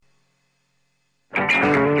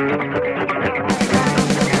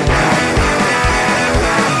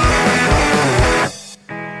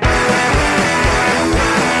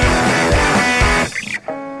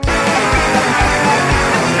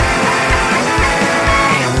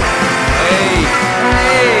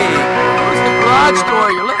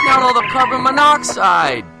carbon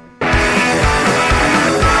monoxide.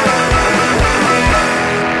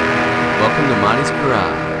 Welcome to Mottey's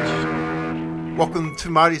Garage. Welcome to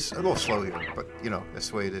Mottey's, a little slow here, but you know, that's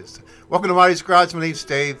the way it is. Welcome to Mottey's Garage. My name's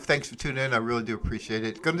Dave. Thanks for tuning in. I really do appreciate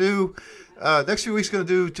it. Gonna do, next few weeks gonna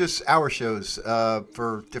do just hour shows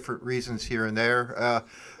for different reasons here and there. A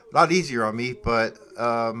lot easier on me, but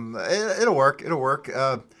it'll work. It'll work.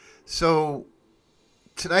 So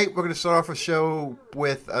tonight we're gonna start off a show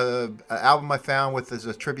with an album I found as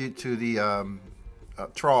a tribute to the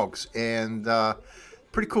Trogs, and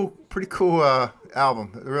pretty cool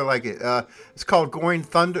album. I really like it. It's called GROIN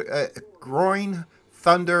Thunder.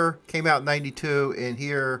 Came out in '92, and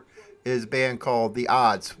here is a band called The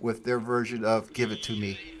Odds with their version of "Give It to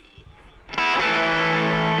Me."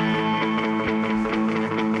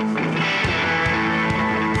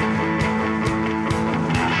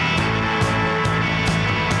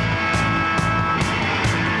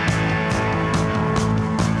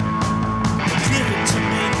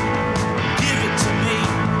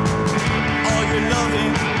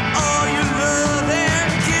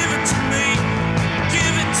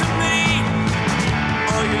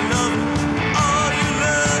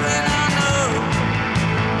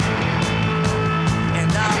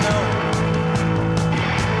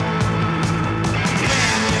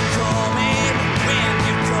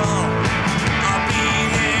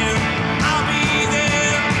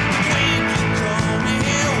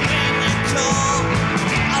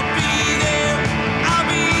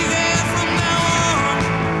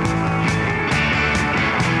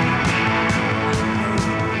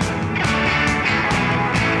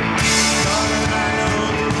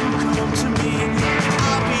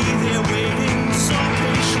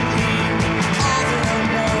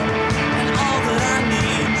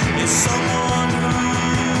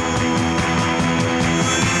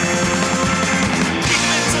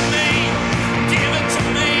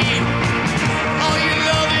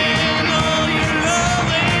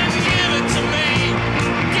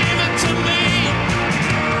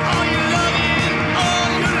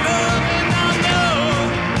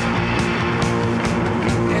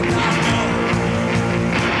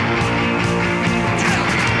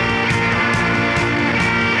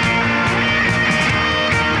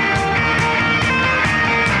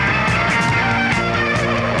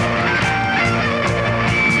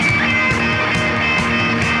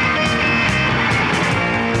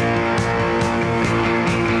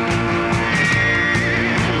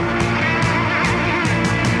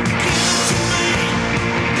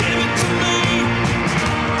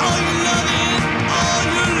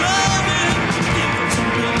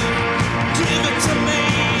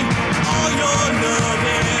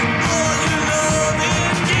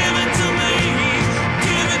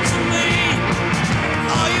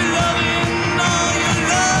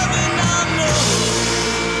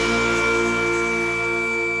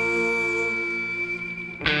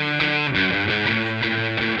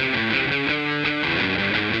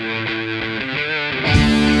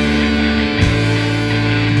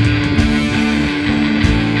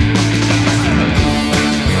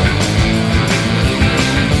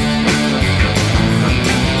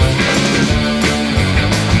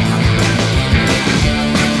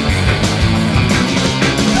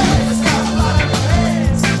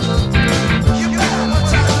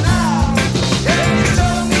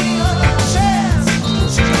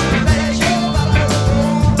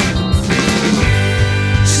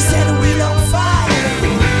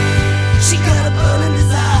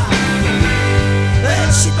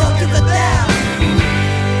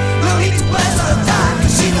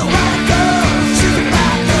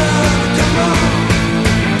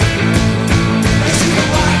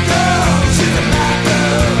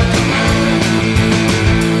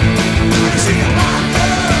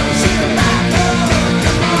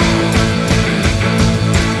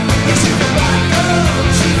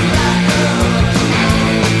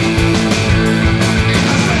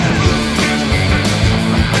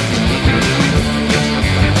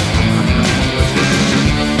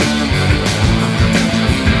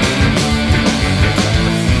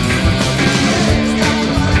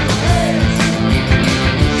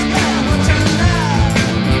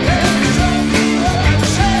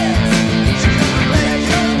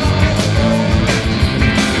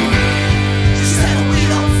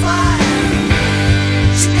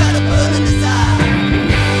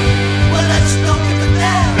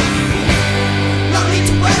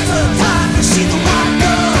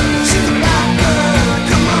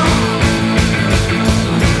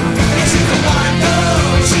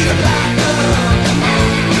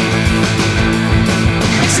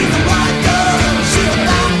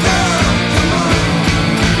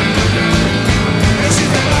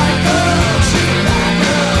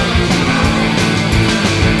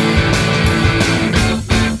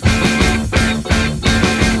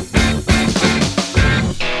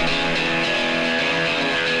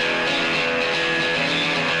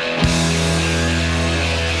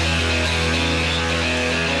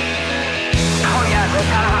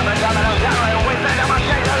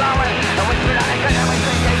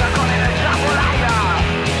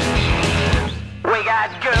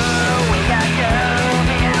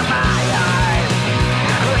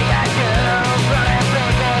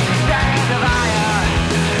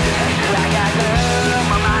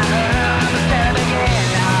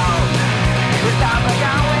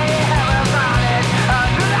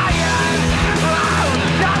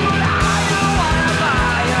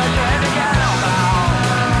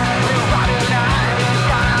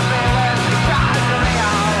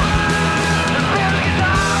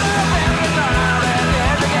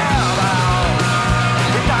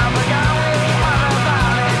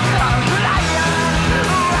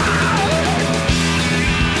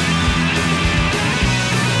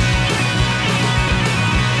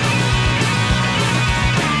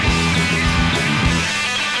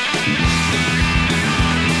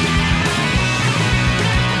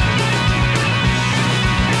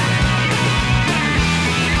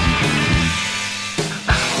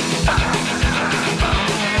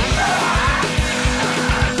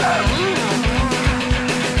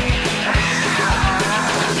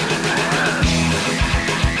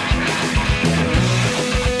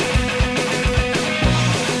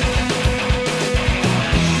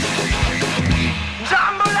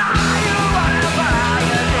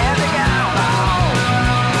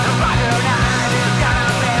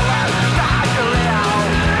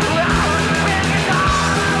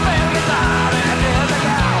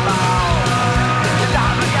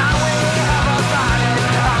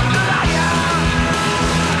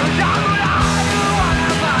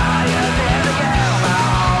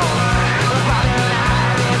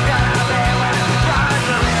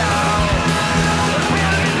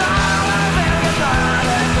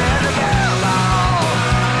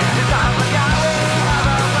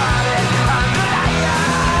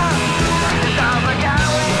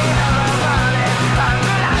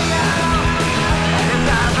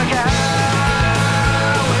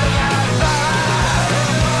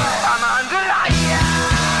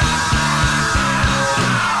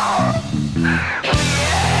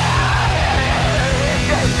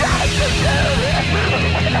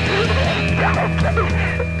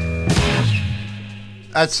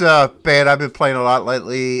 That's a band I've been playing a lot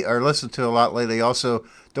lately, or listened to a lot lately. Also,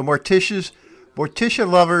 the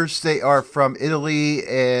Morticia Lovers. They are from Italy,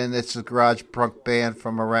 and it's a garage punk band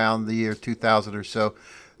from around the year 2000 or so.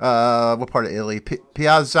 What part of Italy?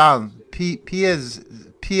 Piazzan,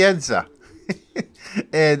 Pienza.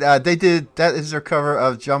 And they did, that is their cover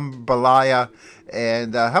of Jambalaya.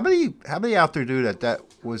 And how many out there do that? That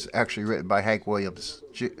was actually written by Hank Williams,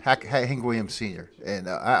 Hank Williams Sr. And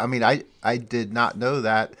I did not know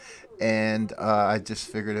that, and I just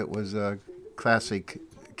figured it was a classic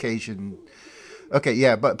occasion. Okay,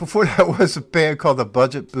 yeah, but before that was a band called the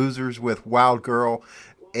Budget Boozers with Wild Girl,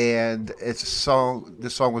 and it's a song.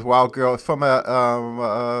 This song was Wild Girl. It's from a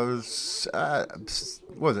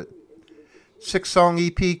what was it? 6-song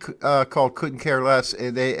EP called Couldn't Care Less,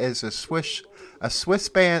 and they is a Swiss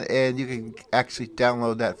band, and you can actually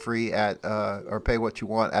download that free at or pay what you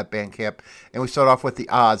want at Bandcamp. And we start off with the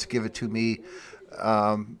Odds, Give It To Me.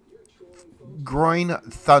 Groin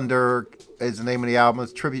Thunder is the name of the album.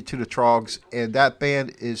 It's a tribute to the Trogs, and that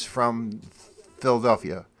band is from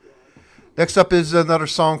Philadelphia. Next up is another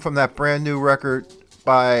song from that brand new record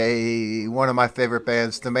by one of my favorite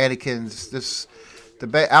bands, the Mannikins.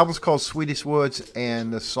 The album's called Swedish Woods,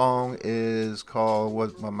 and the song is called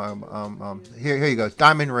here you go,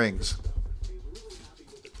 Diamond Rings.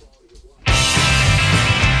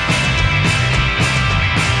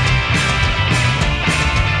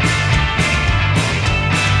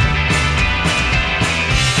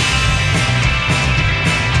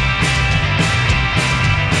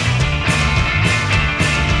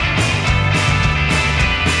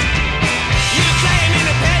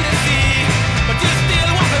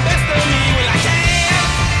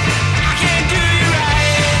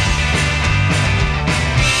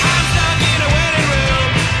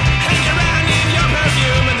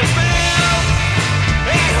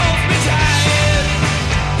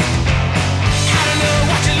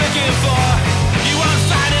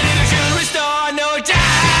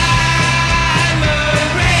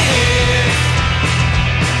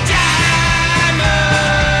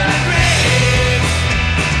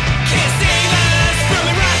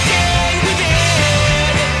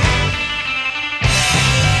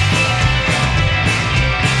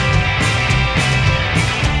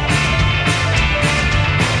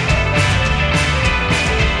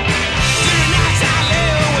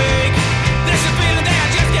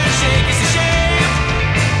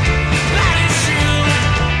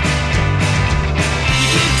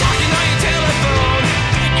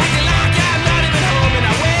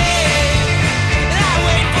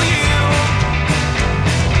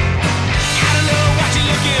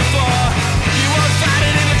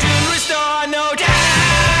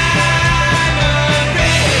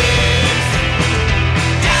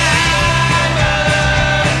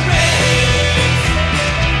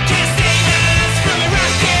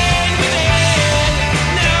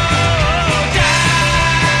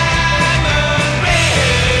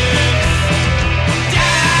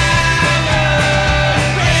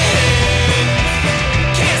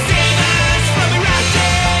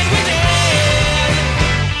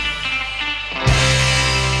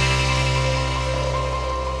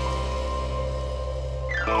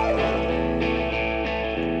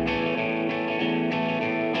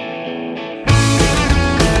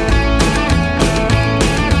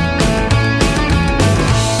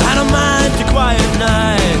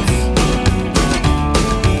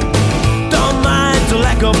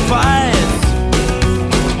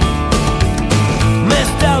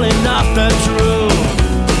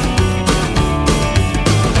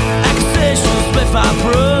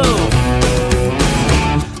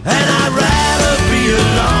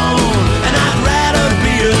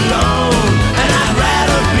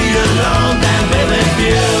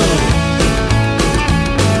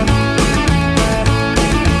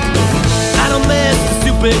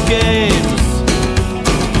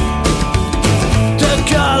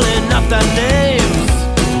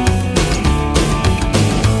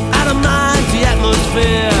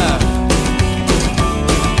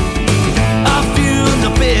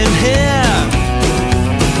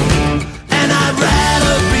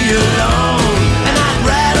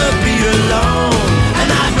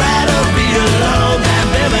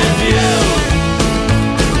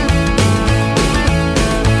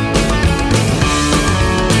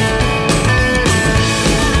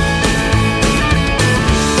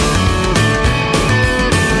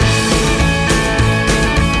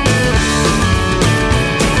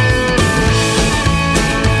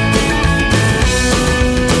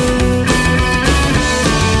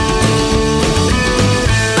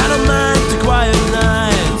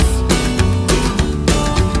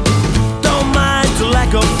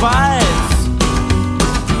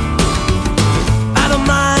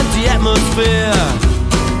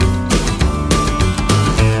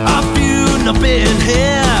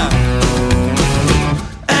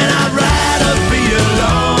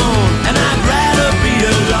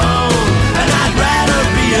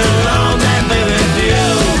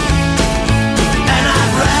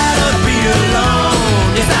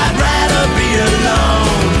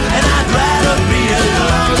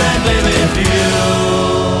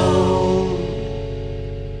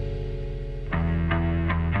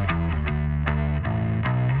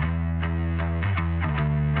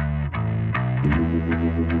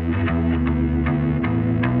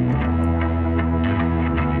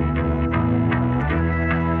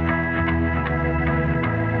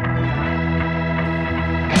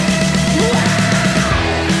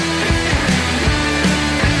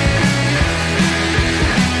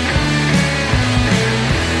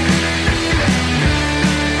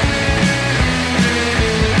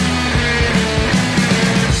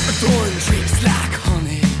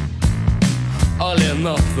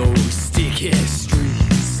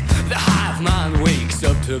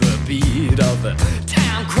 to the beat of the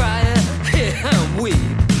town crier, hear him weep.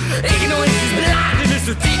 Ignorance is blindness,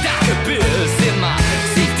 a deep dark abyss. In my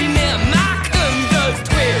safety net, my conduct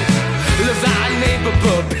twist. Levine neighbor,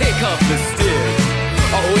 but pick up the stick.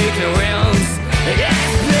 Awaken rounds, yes,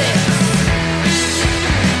 bliss.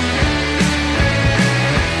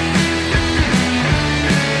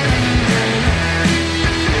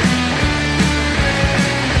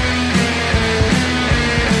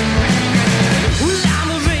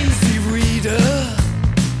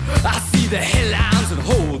 The headlines and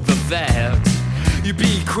hold the facts. You'd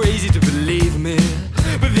be crazy to believe me,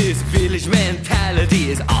 but this village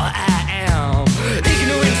mentality is all I am.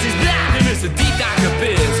 Ignorance is blindness, a deep dark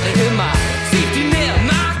abyss. In my safety net,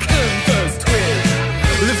 my compass twist.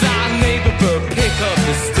 Live our neighbor, but pick up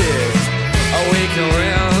the sticks. Awaken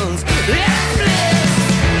rounds, yeah, bliss.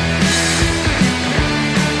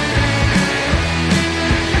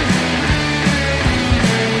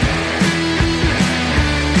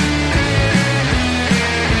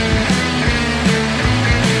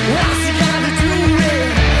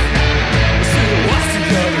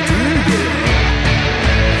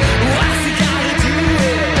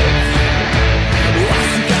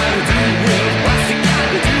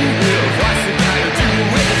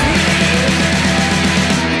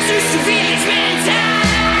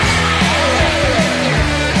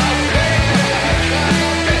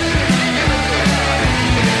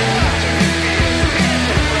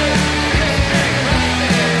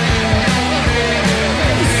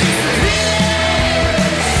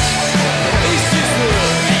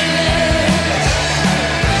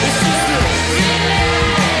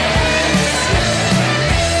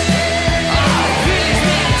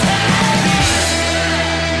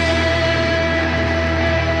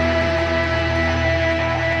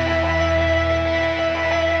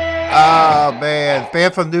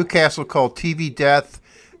 Band from Newcastle called TV Death,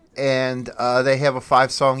 and they have a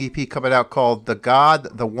 5-song EP coming out called The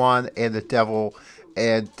God, The One, and The Devil,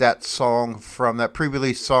 and that song from that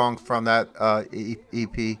pre-release song from that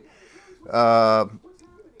EP,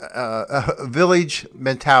 Village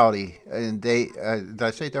Mentality, and they did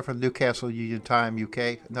I say they're from Newcastle Union Time,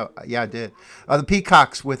 UK? No, yeah, I did. The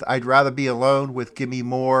Peacocks with I'd Rather Be Alone with Gimme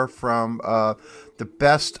More from the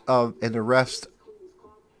Best of and the Rest.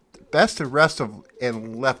 Best and Rest of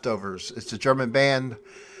and Leftovers. It's a German band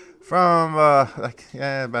from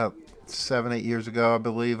about 7-8 years ago, I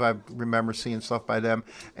believe. I remember seeing stuff by them.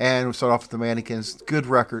 And we start off with the Mannequins. Good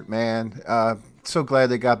record, man. So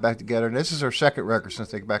glad they got back together. And this is their second record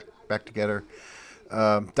since they got back together.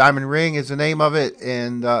 Diamond Ring is the name of it,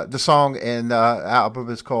 and the song and album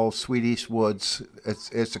is called Swedish Woods.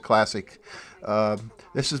 It's a classic.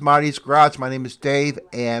 This is Mottey's Garage. My name is Dave,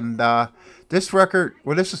 and this record,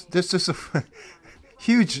 well, this is a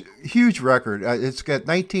huge record. It's got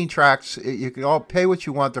 19 tracks. You can all pay what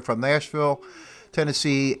you want. They're from Nashville,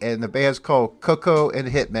 Tennessee, and the band's called Coco and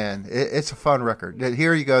Hitmen. It's a fun record.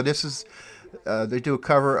 Here you go. This is they do a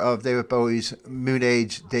cover of David Bowie's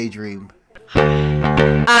MOONAGE Daydream. I'm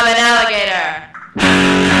an alligator.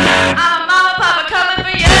 I'm a mama papa coming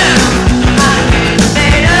for you. I'm a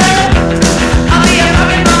invader. I'll be a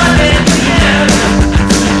fucking mama living for you.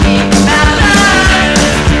 Keep your mouth shut.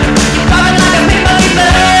 Popping like a big buggy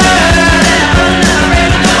bird. And I'm running out of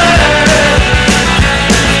rain in the world.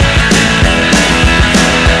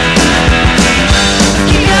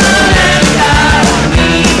 Keep your hands out on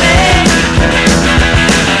me, babe.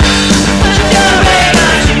 Put your ring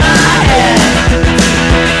on my head.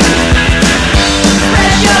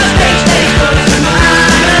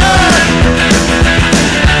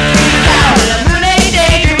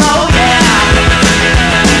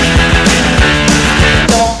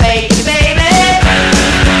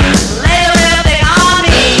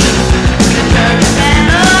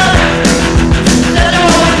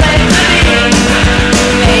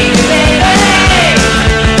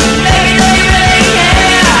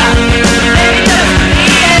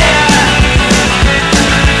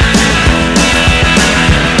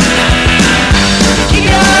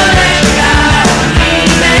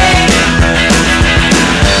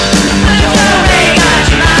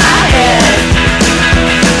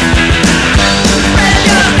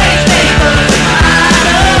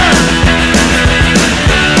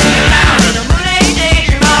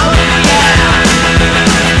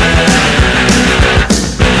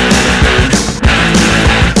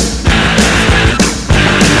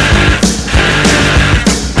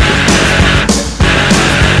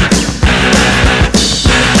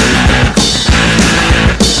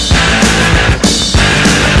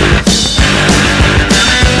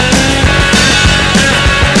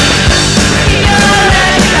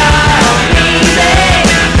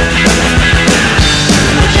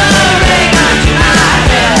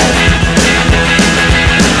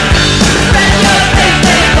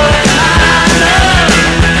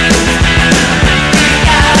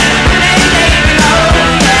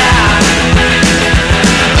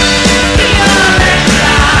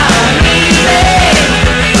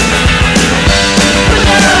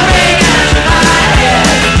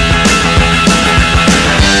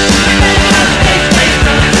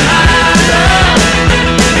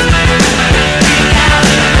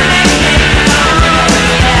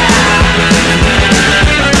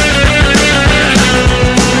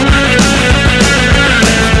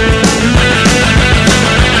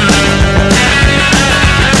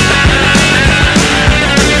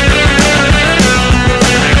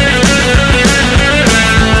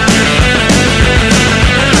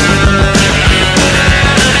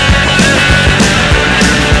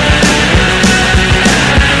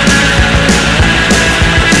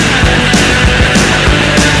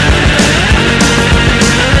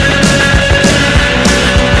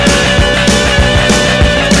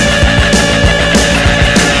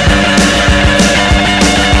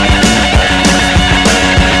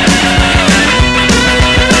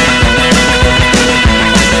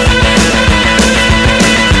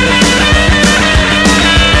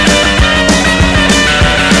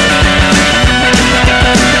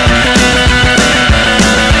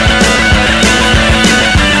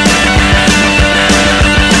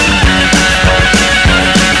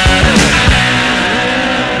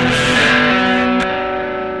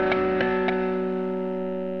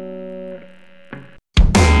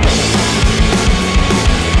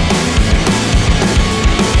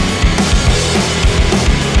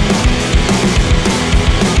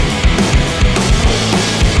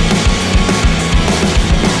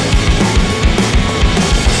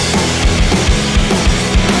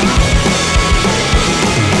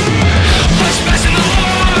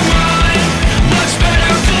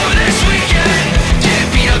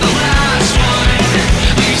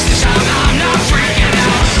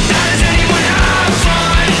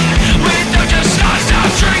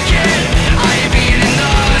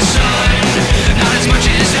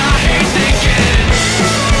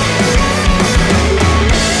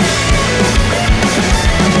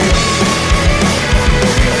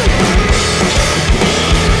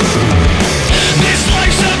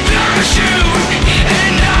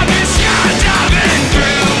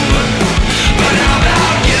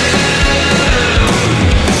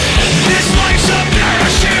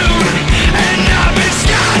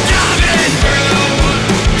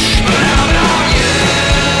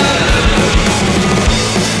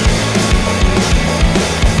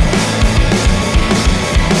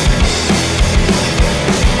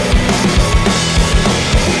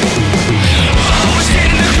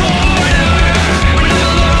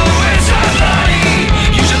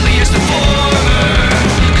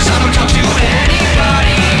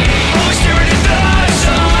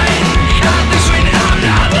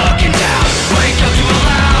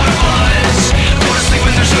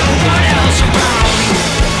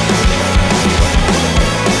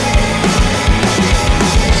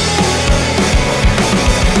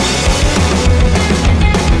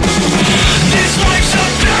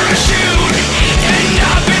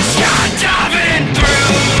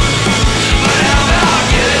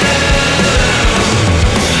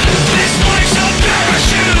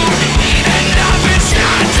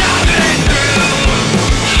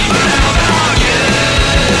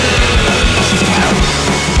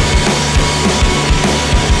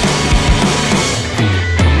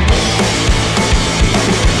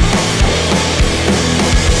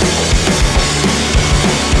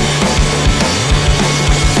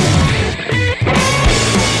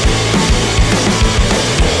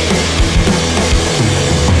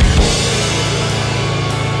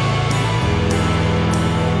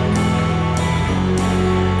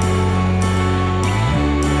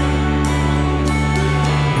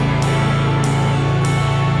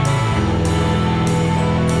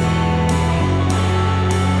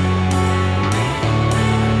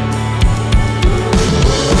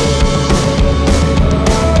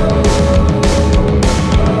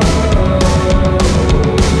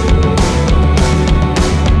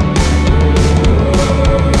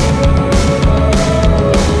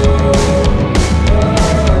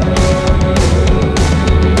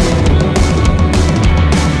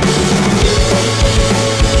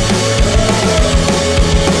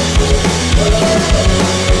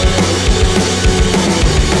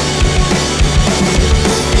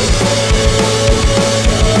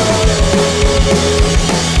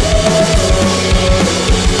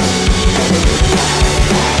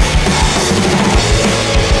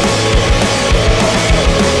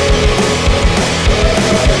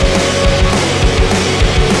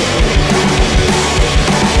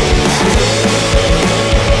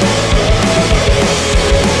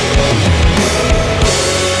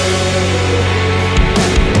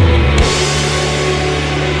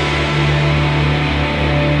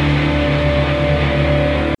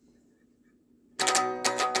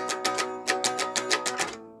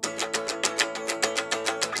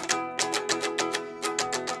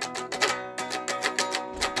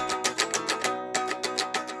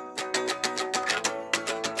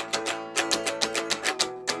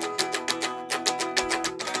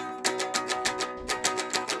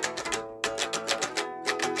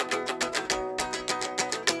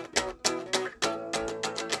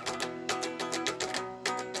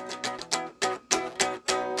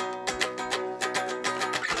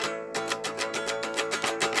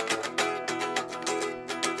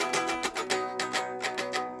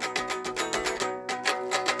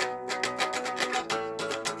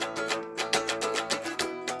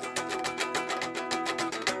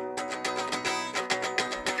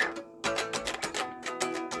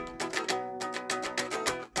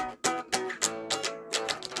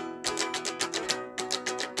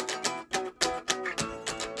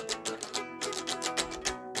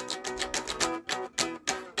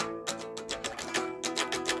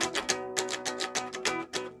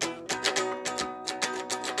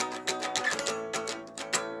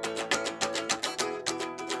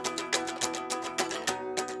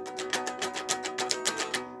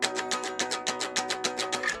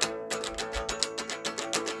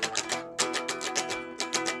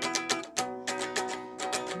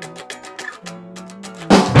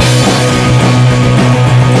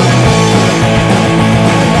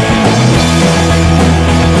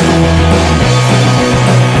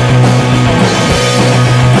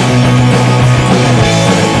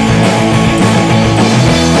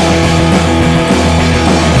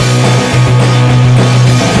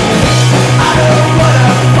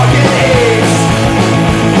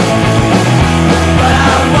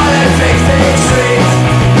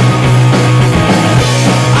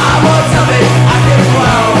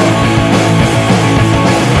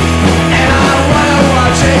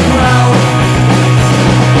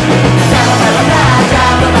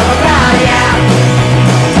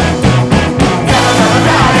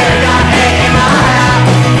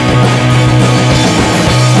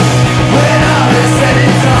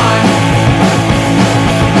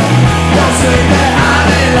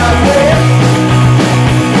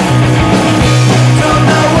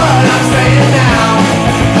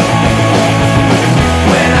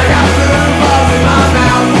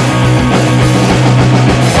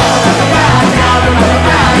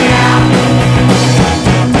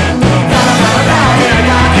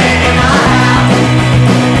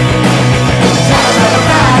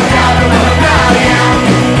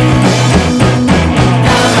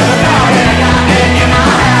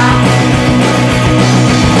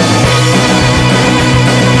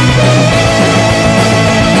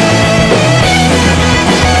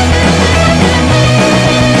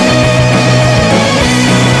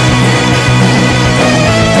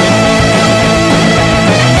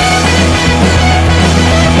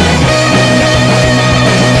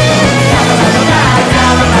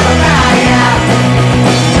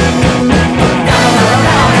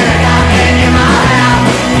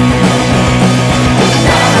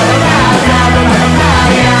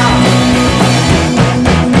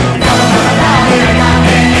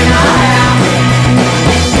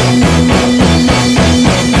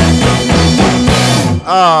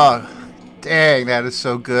 That is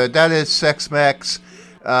so good. That is Sex Mex.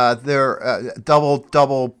 Their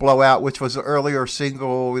double blowout, which was an earlier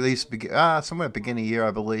single released somewhere at the beginning of the year,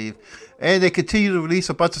 I believe. And they continue to release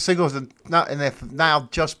a bunch of singles, and they've now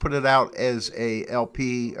just put it out as a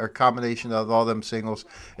LP or combination of all them singles.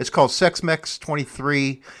 It's called Sex Mex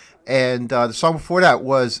 23, and the song before that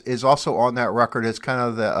is also on that record. It's kind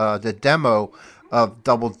of the demo of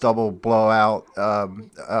double blowout.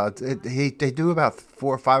 They do about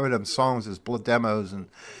 4 or 5 of them songs as demos, and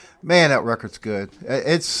man, that record's good.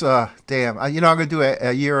 It's damn. I'm gonna do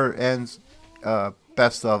a year end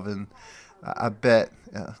best of, and I bet.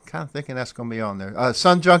 Kind of thinking that's gonna be on there.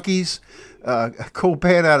 Sun Junkies, a cool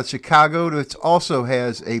band out of Chicago that also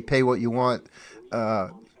has a Pay What You Want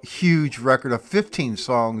huge record of 15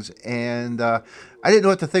 songs, and I didn't know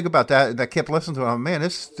what to think about that, and I kept listening to it. Man,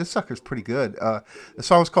 this sucker's pretty good. The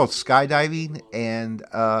song is called Skydiving, and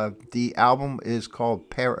the album is called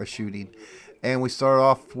Parachuting. And we started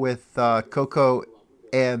off with Coco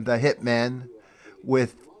and the Hitmen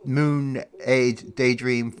with MOONAGE,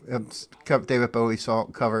 Daydream, David Bowie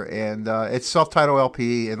song cover, and it's self-titled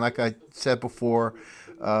LP, and like I said before,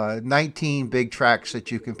 19 big tracks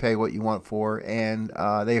that you can pay what you want for, and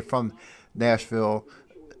they're from Nashville,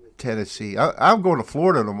 Tennessee. I'm going to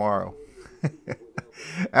Florida tomorrow.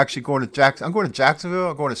 Actually going to I'm going to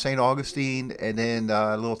Jacksonville, I'm going to St. Augustine, and then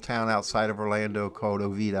a little town outside of Orlando called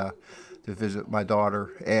Oviedo to visit my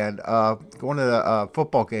daughter, and going to a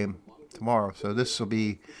football game tomorrow. So this will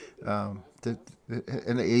be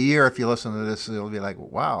in a year, if you listen to this, it'll be like,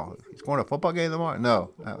 wow, he's going to a football game tomorrow.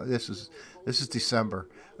 No, this is December,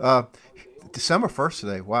 December 1st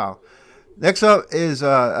today. Wow. Next up is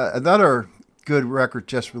another good record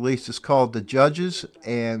just released. It's called The Judges,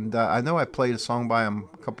 and I know I played a song by him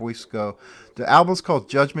a couple weeks ago. The album's called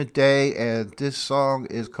Judgment Day, and this song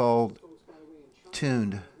is called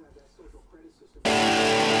Tuned.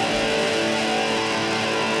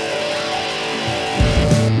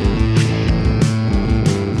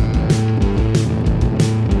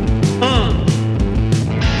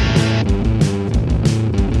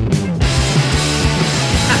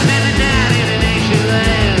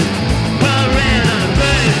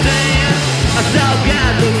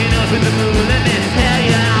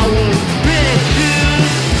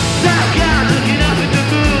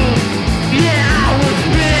 Yeah, I was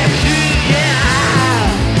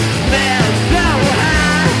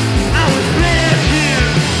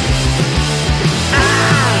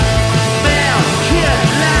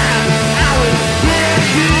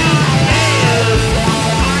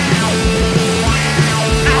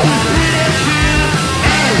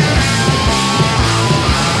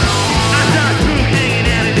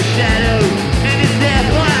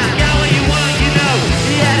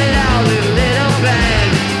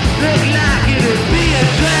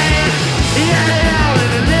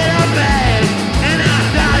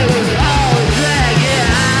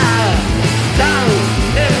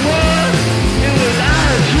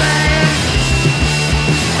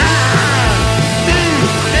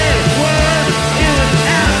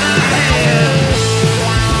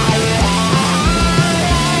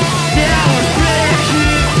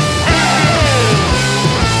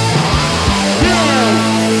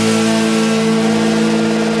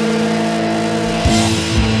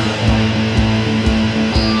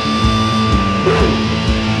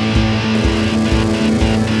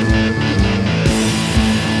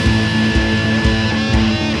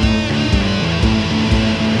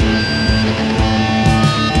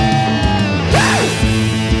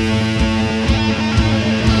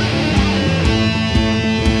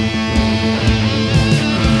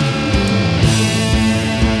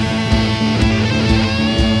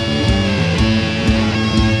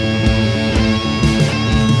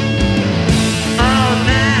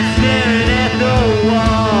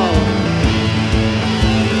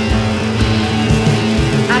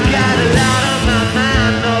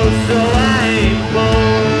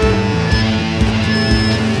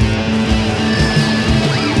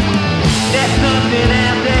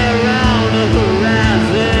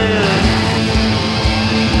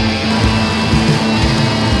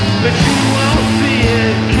but you won't see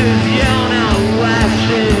it 'cause you're not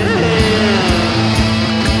watching.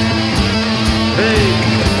 Hey.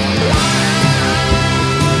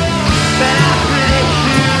 But I'm pretty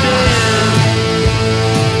tuned in.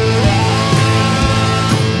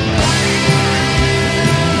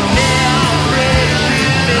 Yeah, I'm pretty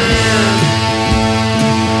tuned in.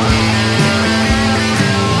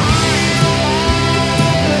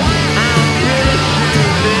 I'm pretty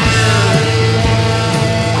tuned in.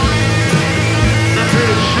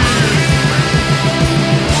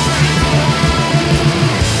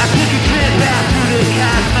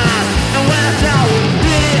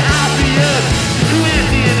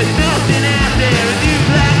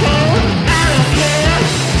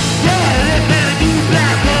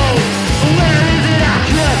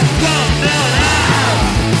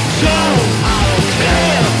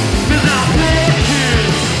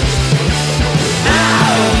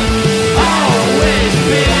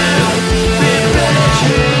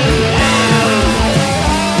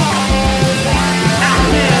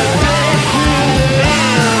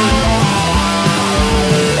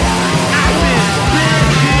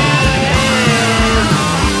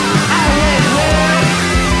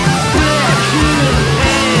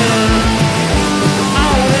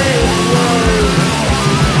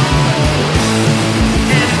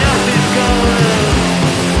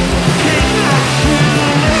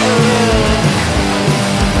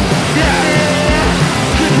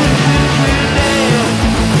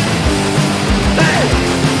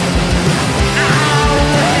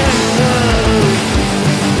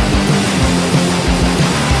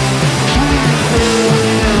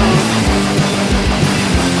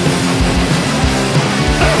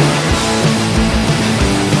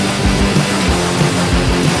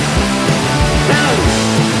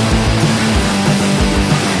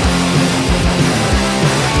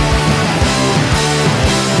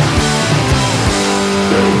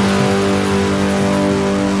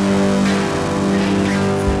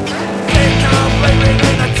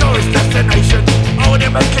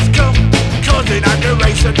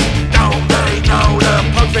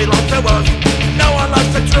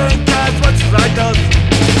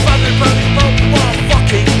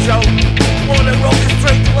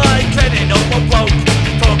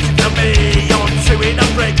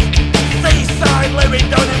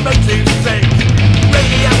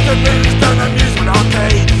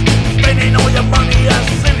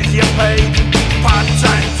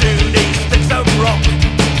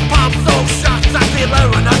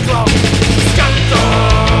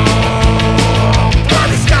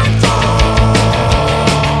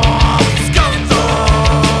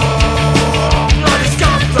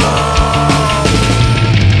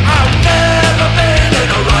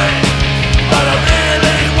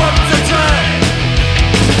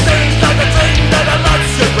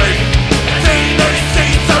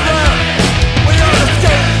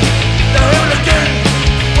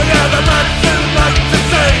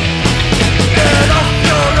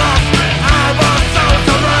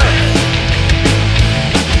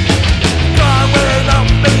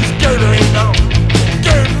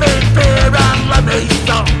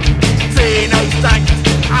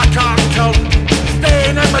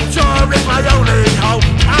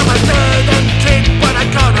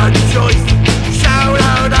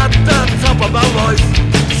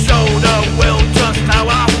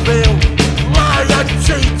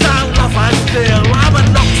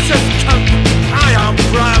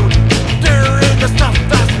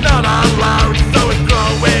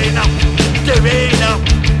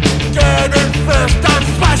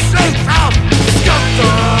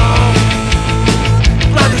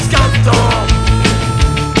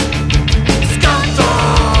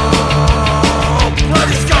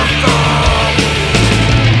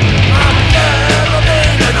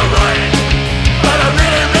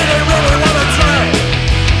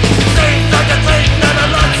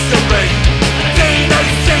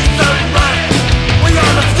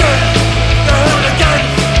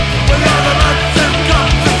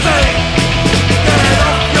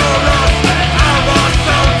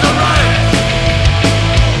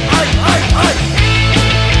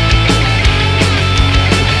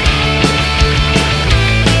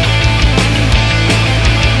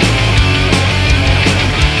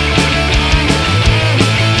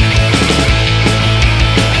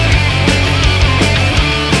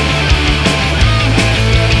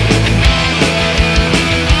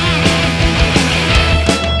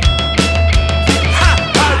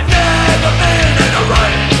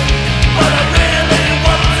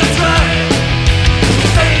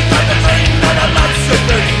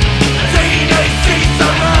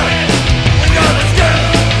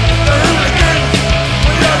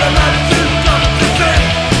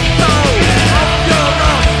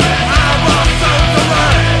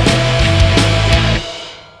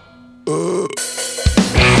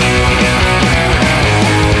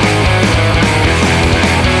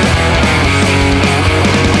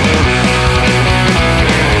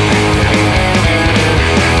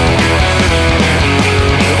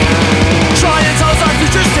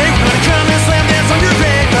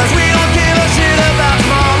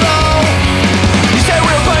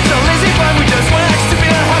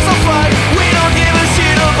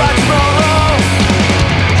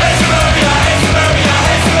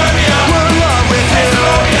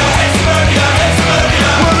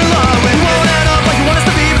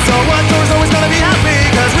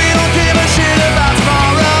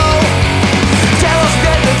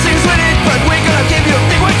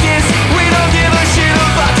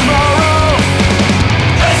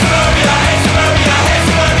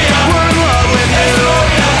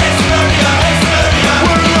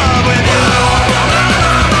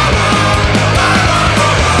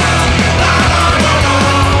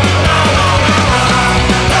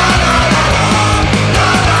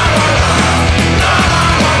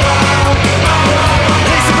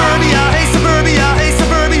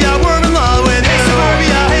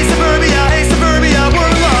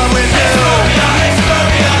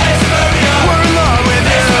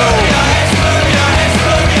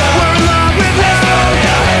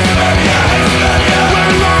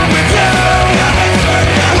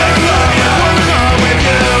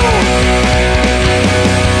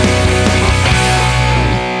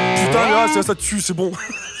 dessus, c'est bon.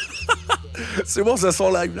 C'est bon, ça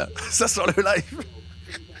sent live là. Ça sent le live.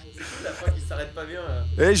 La fin qui s'arrête pas bien là.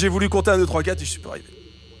 Et j'ai voulu compter 1, 2, 3, 4 et je suis pas arrivé.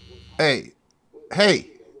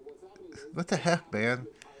 Hey, what the heck, man?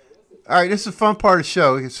 All right, this is the fun part of the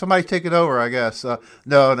show. Somebody take it over, I guess.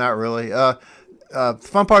 No, not really.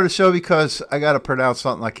 Fun part of the show because I got to pronounce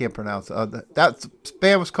something I can't pronounce. That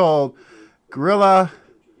band was called GUERILLA,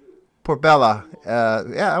 POURBELLE. Yeah,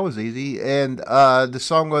 that was easy. And the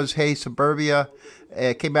song was Hey Suburbia.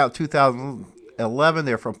 It came out in 2011.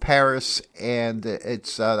 They're from Paris, and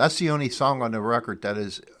it's that's the only song on the record that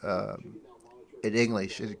is in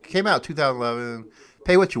English. It came out in 2011.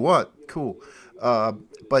 Pay what you want. Cool.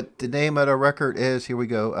 But the name of the record is, here we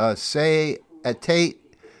go, C'est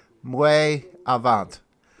Mieux, avant.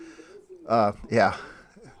 Yeah.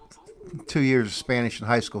 2 years of Spanish in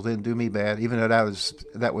high school didn't do me bad, even though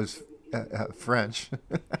that was French.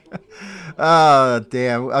 Oh,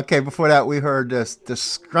 damn. Okay, before that, we heard the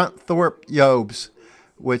SCUNTHORPE YOBS,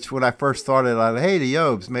 which when I first thought it, I hey, the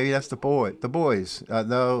YOBS, maybe that's the boys.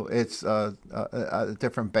 No, it's a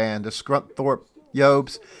different band, the SCUNTHORPE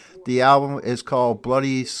YOBS. The album is called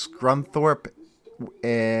Bloody Scunthorpe,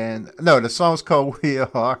 and no, the song's called We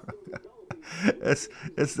Are. it's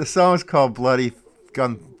the song's called Bloody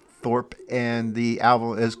Scunthorpe, and the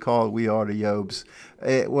album is called We Are the Yobs.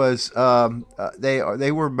 It was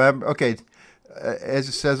they were okay, as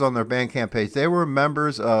it says on their Bandcamp page, they were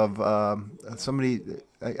members of somebody.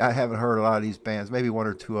 I haven't heard a lot of these bands, maybe one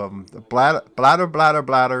or two of them. The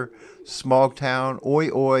Bladder, Smogtown, Oi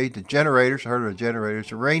Oi, the Generators, heard of the Generators,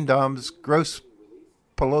 the Rain Dumbs, Gross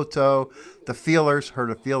Piloto, the Feelers,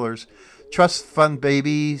 heard of Feelers, Trust Fund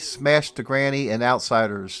Baby, Smash the Granny, and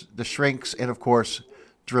Outsiders, the Shrinks, and of course,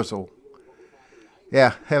 Drizzle.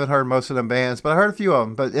 Yeah, haven't heard most of them bands, but I heard a few of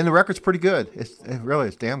them. But and the record's pretty good. It's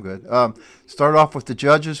damn good. Started off with the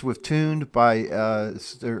Judges with Tuned by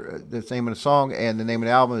the name of the song, and the name of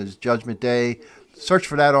the album is Judgment Day. Search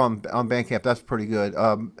for that on Bandcamp. That's pretty good.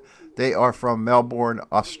 They are from Melbourne,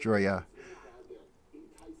 Australia.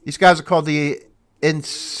 These guys are called the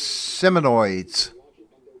INSEMINOIDS,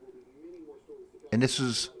 and this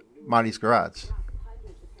is Mottey's Garage.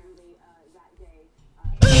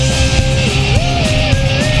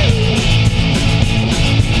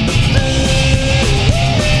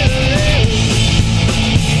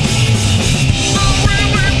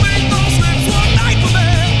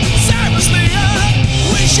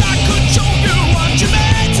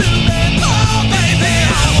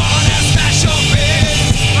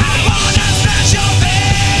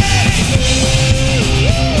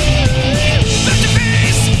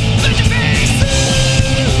 Face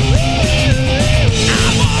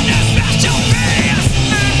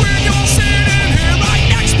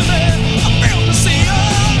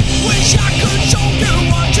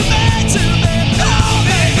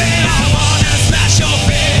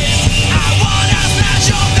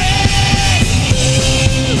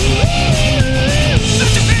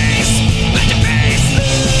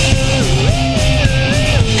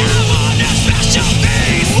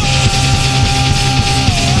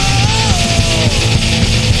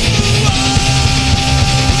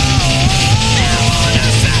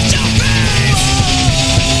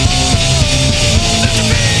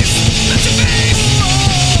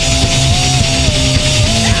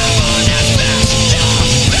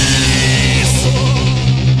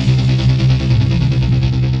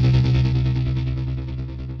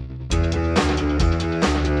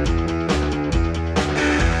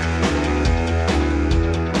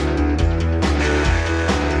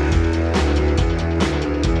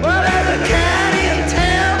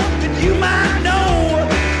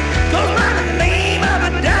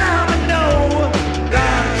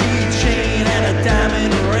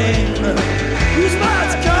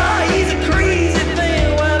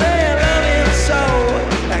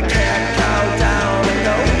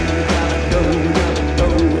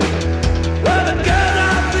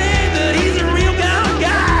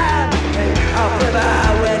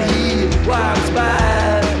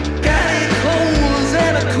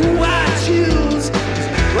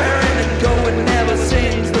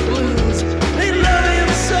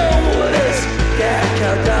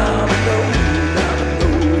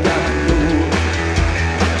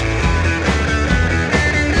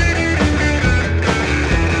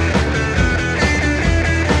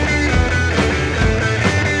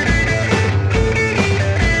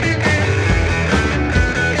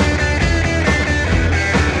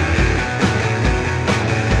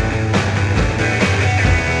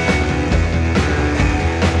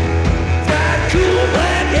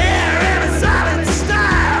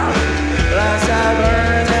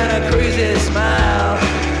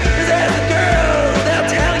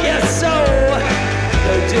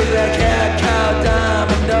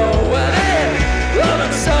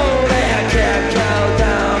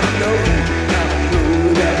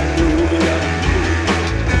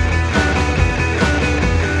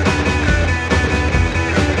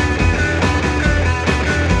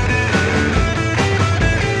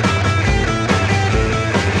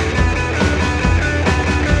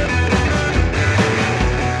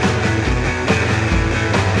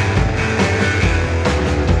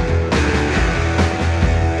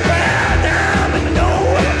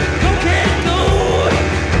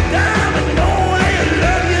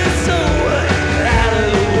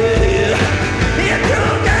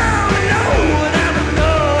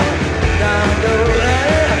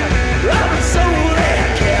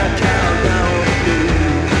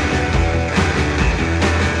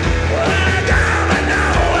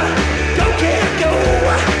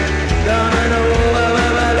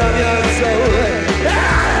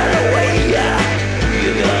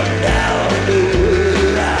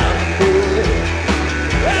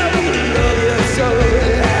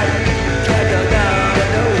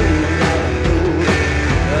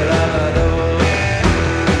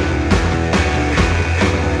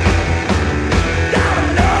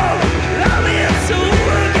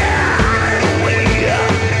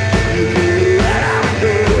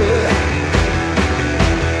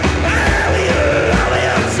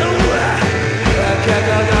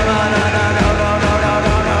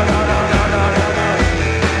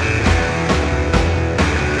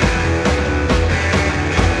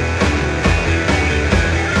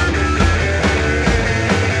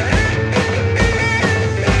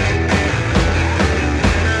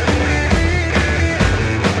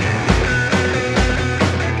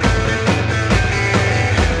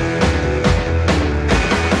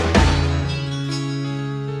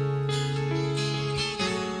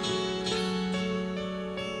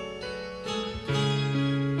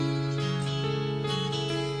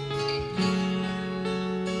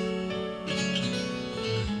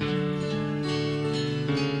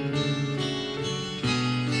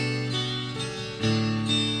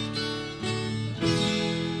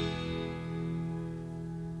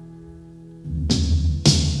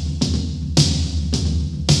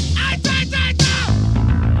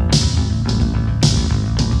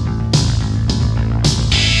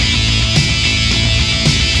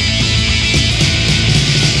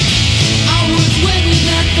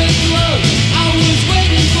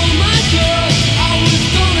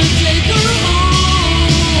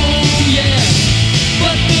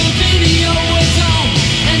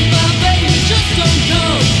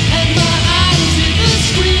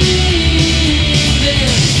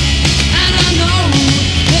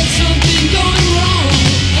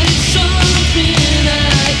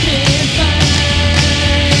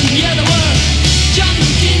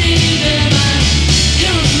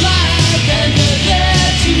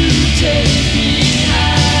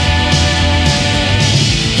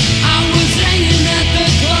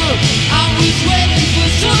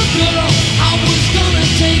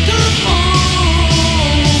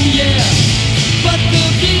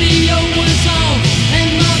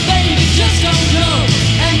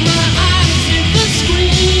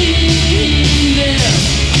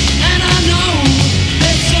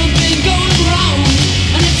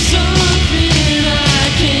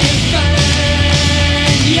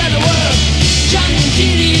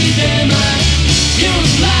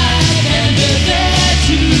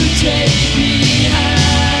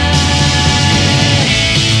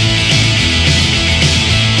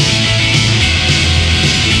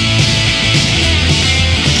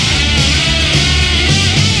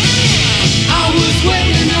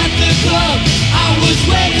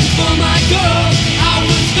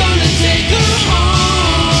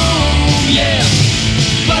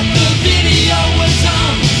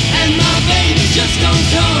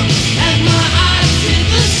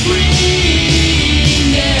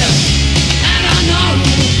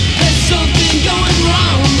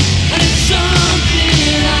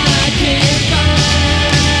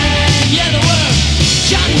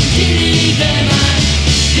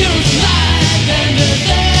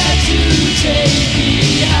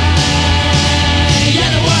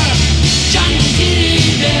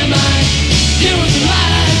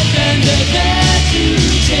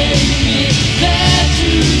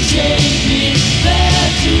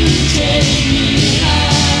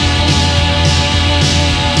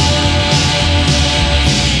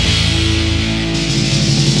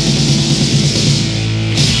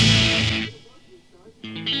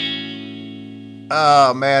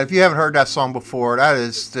Oh man, if you haven't heard that song before, that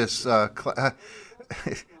is this.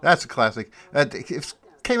 That's a classic. It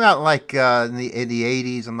came out like in the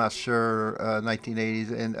 80s. I'm not sure,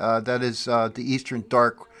 1980s, and that is the Eastern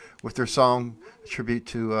Dark with their song tribute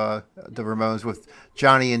to the Ramones with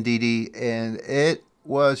Johnny and Dee Dee, and it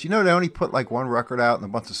was, they only put like one record out and a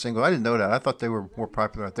bunch of singles. I didn't know that. I thought they were more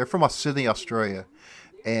popular. They're from Sydney, Australia,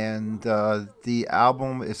 and the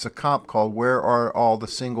album is a comp called "Where Are All the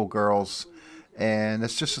Single Girls." And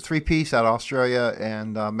it's just a 3-piece out of Australia,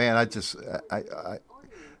 and man,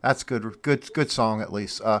 that's good song at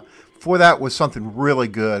least. Before that was something really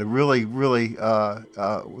good. Really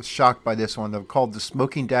was shocked by this one. They're called the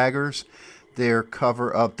SMOKINDAGGERS. Their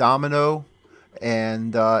cover of Domino,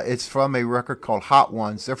 and it's from a record called Hot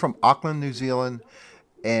Ones. They're from Auckland, New Zealand,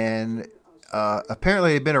 and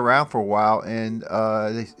apparently they've been around for a while. And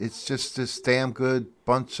it's just this damn good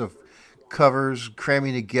bunch of covers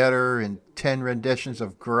cramming together in 10 renditions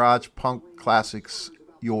of garage punk classics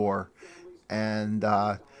yore. And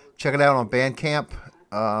check it out on Bandcamp.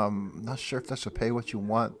 Not sure if that's a pay what you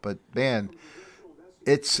want, but man,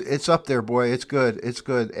 it's up there, boy. It's good.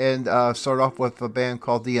 And start off with a band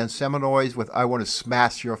called the INSEMINOIDS with "I Want to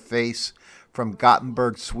Smash Your Face" from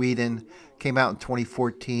Gothenburg, Sweden. Came out in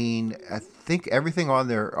 2014. I think everything on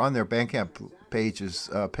their Bandcamp page is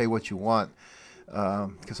pay what you want.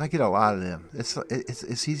 Because I get a lot of them.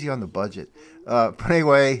 It's easy on the budget. But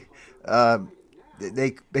anyway,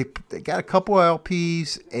 they got a couple of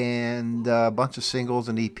LPs and a bunch of singles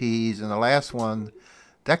and EPs. And the last one,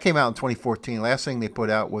 that came out in 2014. Last thing they put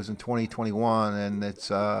out was in 2021. And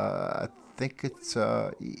it's, I think it's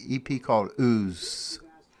an EP called Ooze.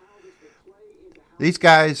 These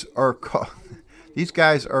guys are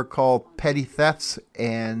called Petty Thefts,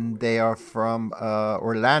 and they are from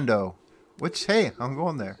Orlando. Which, hey, I'm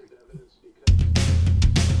going there.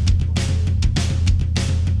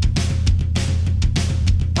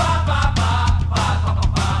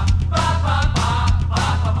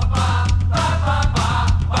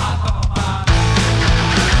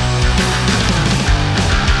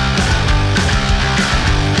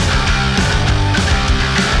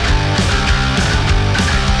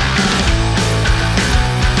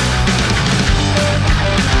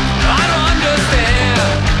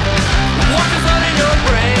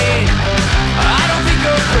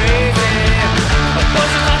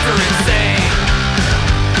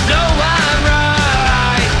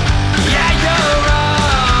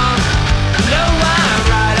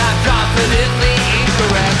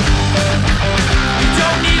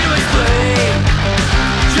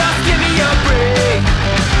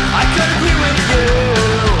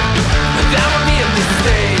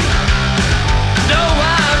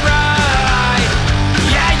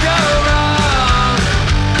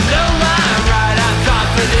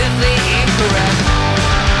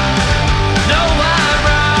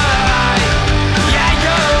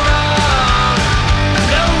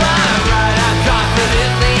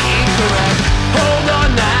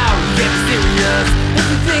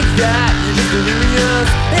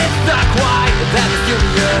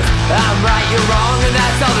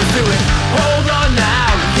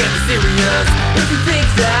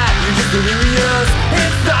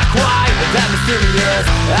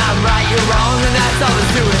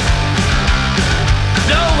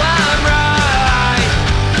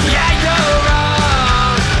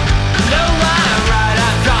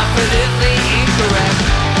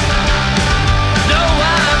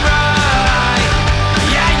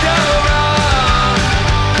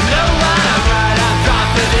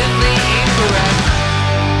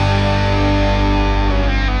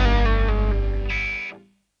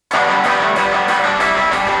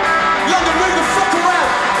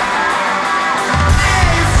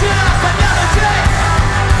 Hey, shut up, another trick.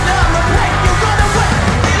 Now I'm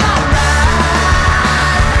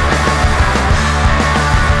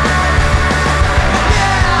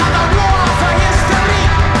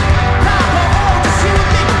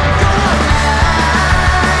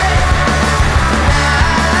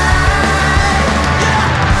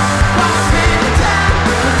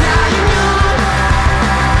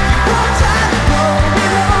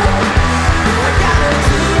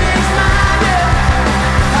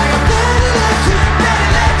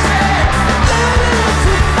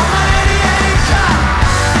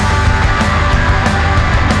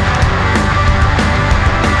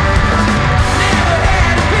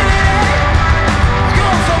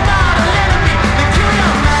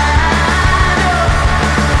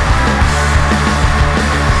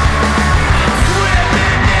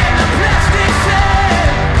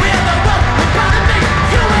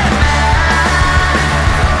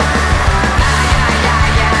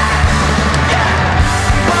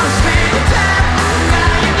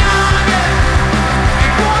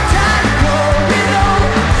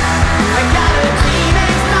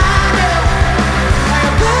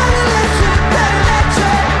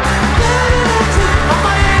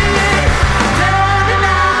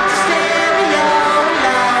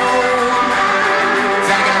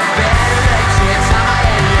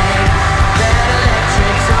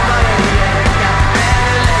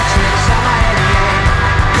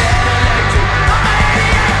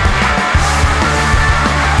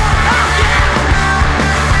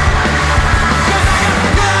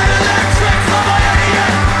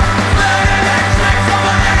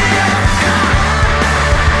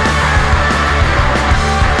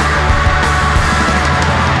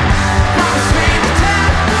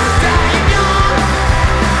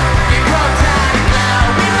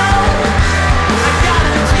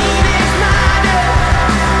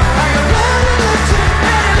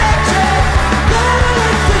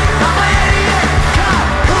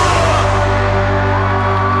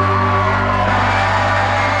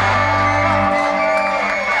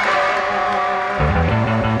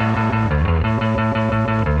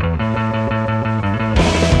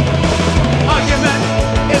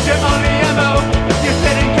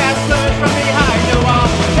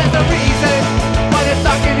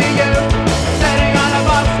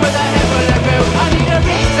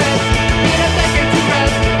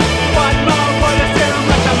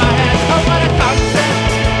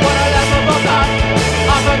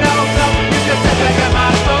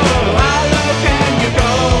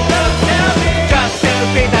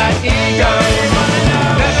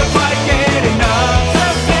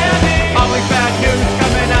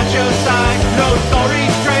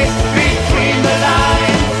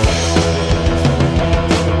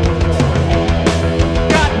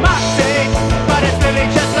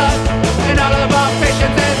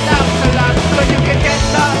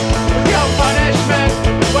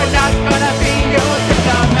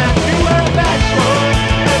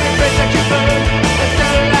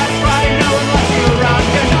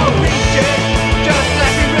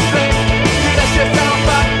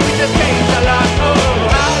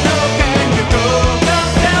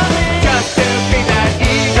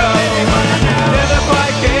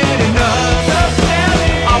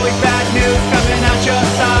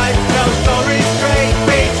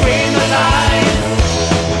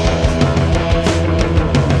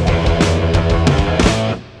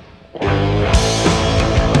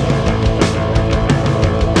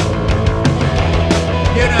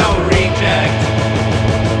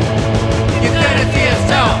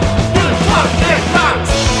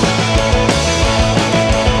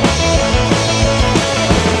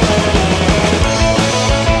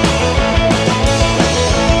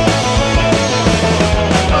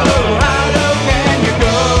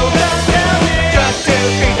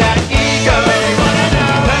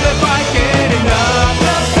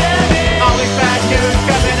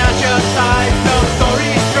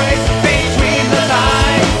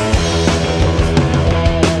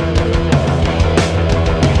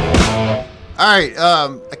right.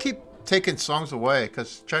 I keep taking songs away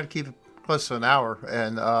because trying to keep it close to an hour.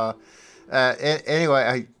 And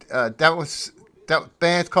anyway, that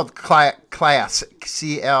band's called Class, Class.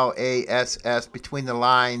 Between the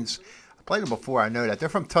Lines. I played them before. I know that they're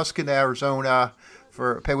from Tucson, Arizona.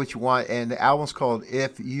 For Pay What You Want, and the album's called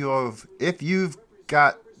If You've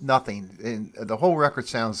Got Nothing, and the whole record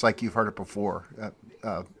sounds like you've heard it before.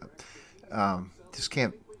 Just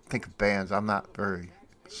can't think of bands. I'm not very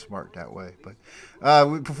smart that way. But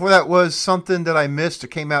before that was something that I missed. It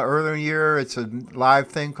came out earlier in the year. It's a live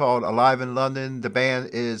thing called Alive in London. The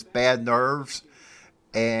band is Bad Nerves,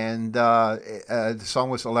 and the song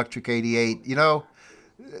was Electric 88. You know,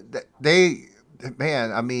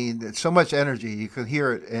 man, I mean, it's so much energy. You can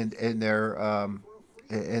hear it in their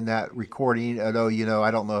in that recording. Although, you know, I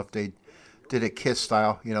don't know if they did it Kiss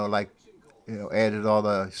style, you know, like, you know, added all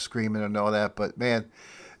the screaming and all that. But man,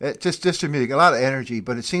 it just the music, a lot of energy.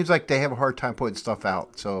 But it seems like they have a hard time putting stuff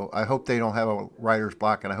out. So I hope they don't have a writer's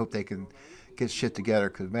block, and I hope they can get shit together.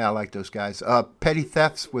 Because man, I like those guys. Petty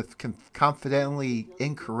Thefts with Confidently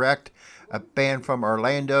Incorrect. A band from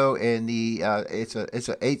Orlando, and it's a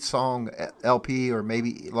 8-song LP or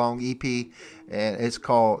maybe long EP, and it's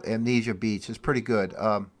called Amnesia Beach. It's pretty good.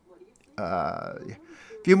 A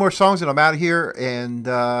few more songs and I'm out of here, and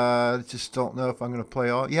just don't know if I'm going to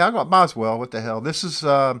play all. Yeah, might as well. What the hell? This is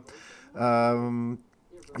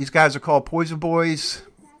these guys are called Poison Boys.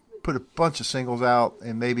 Put a bunch of singles out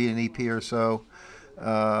and maybe an EP or so.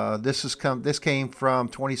 This came from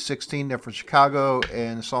 2016. They're from Chicago,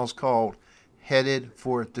 and the song's called Headed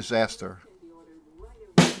for Disaster.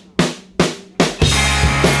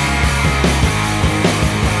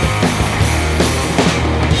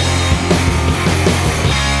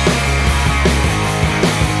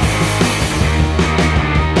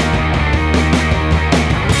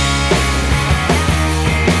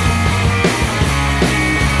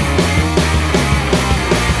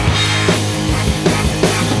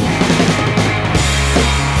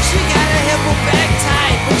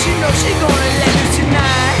 She gonna let us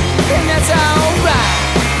tonight, and that's alright.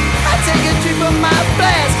 I take a drink from my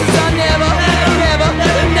flask, 'cause I never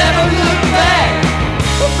look back.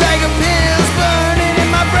 A bag of pills burning in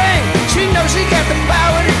my brain. She knows she got the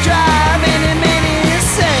power to drive any man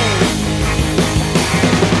insane.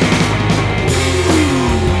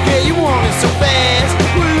 Yeah, you want it so fast.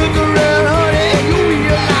 Well, look around, honey, you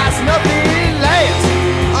realize nothing lasts.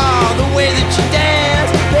 Oh, the way that you dance,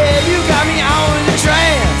 babe, you got me on in the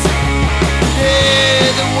trance. Yeah,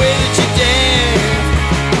 the way that you dance.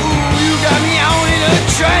 Ooh, you got me on in a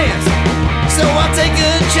trance. So I'll take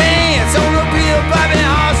a chance on a real poppin'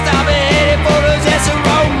 heart stop and headed for the that's a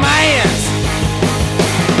romance.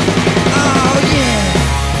 Oh yeah.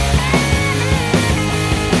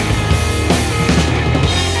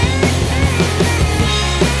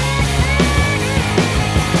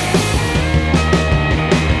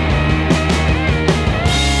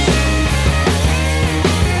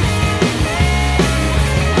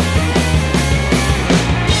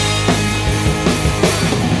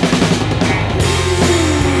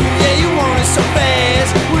 So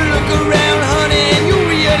fast, we look around, honey, and you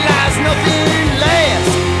realize nothing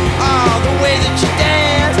lasts. Oh, the way that you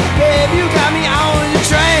dance, babe, you got me on in a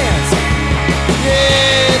trance.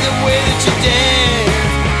 Yeah, the way that you dance.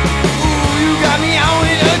 Ooh, you got me on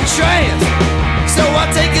in a trance. So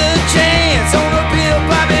I take a chance on a pill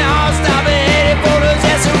popping heart stopping headed for the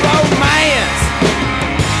that's a romance.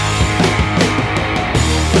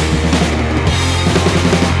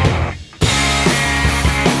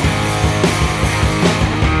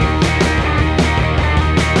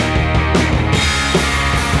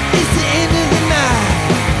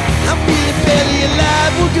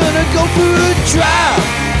 We're gonna go for a drive.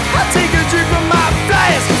 I'll take a drink from my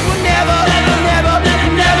flask, 'cause we'll never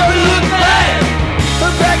look back. A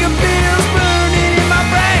bag of pills burning in my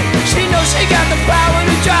brain. She knows she got the power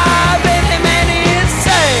to drive any man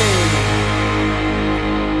insane.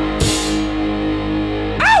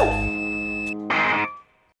 Ow!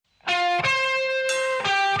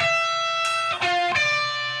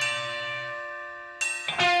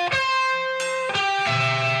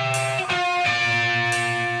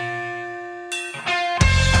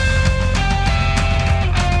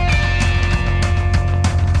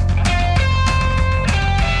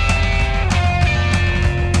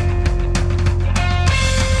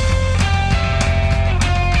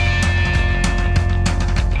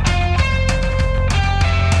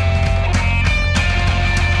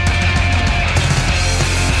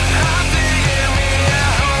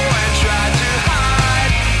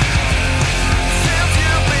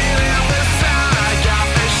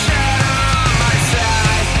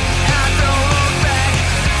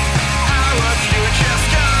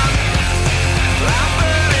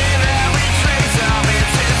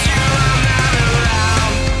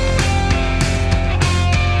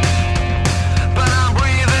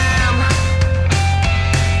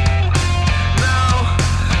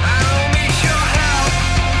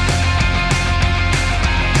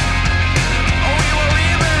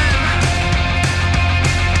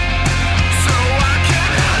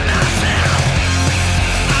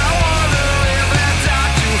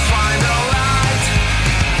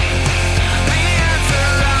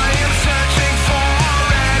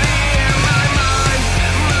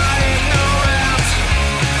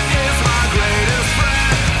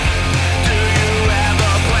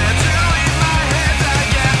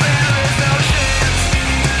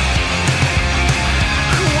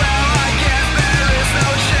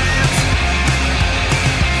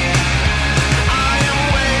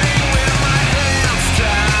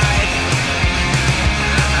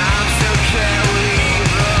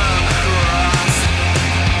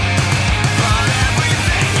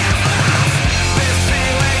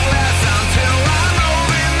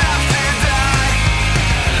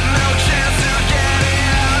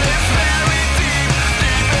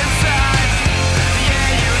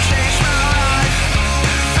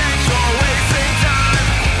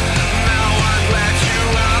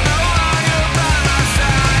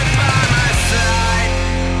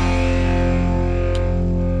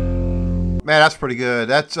 Man, that's pretty good.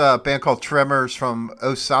 That's a band called Tremors from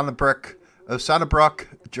Osnabrück,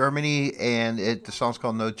 Germany, and the song's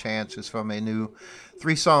called No Chance. It's from a new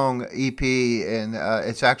 3-song EP, and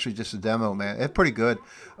it's actually just a demo, man. It's pretty good.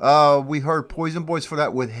 We heard Poison Boys for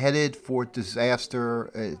that with Headed for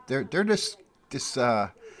Disaster. They're just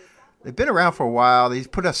they've been around for a while. They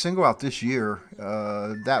put a single out this year.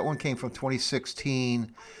 That one came from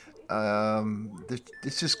 2016.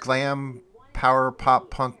 It's just glam power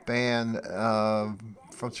pop punk band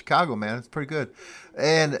from Chicago, man. It's pretty good.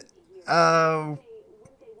 And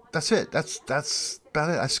that's it. That's about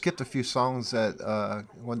it. I skipped a few songs that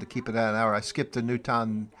wanted to keep it at an hour. I skipped the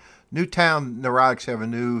NEWTOWN NEROTICS have a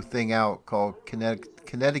new thing out called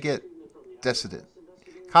Connecticut Dissonance.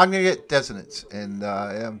 Cognitive Dissonance, and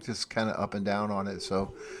I'm just kind of up and down on it.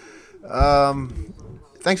 So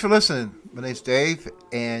thanks for listening. My name's Dave,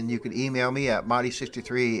 and you can email me at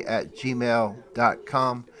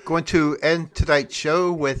mottey63@gmail.com. Going to end tonight's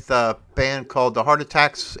show with a band called The Heart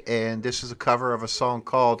Attacks, and this is a cover of a song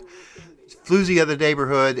called Floozy of the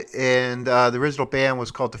Neighborhood, and the original band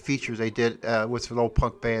was called The Features. They did with an old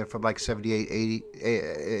punk band from like 78,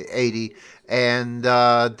 80, and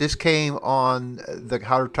this came on the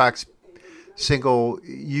Heart Attacks single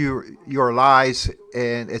Your Lies,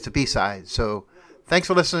 and it's a B-side. So thanks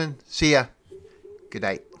for listening. See ya. Good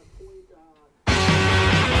night.